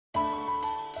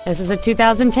This is a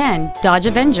 2010 Dodge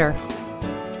Avenger.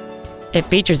 It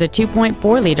features a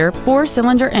 2.4-liter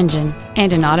four-cylinder engine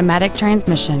and an automatic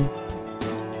transmission.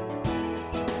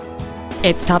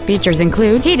 Its top features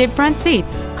include heated front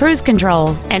seats, cruise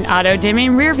control, an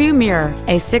auto-dimming rearview mirror,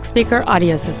 a 6-speaker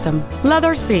audio system,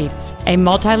 leather seats, a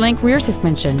multi-link rear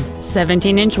suspension,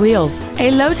 17-inch wheels, a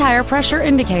low tire pressure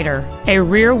indicator, a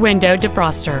rear window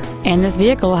defroster, and this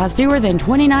vehicle has fewer than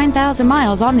 29,000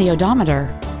 miles on the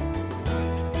odometer.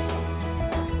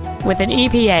 With an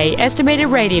EPA estimated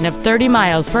rating of 30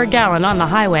 miles per gallon on the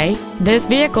highway, this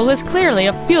vehicle is clearly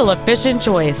a fuel-efficient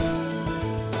choice.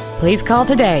 Please call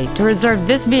today to reserve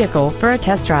this vehicle for a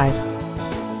test drive.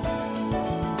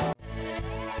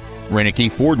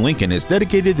 Reineke Ford Lincoln is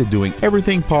dedicated to doing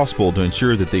everything possible to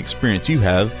ensure that the experience you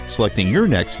have selecting your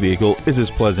next vehicle is as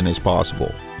pleasant as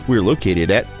possible. We're located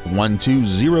at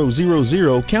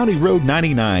 12000 County Road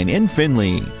 99 in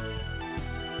Findlay.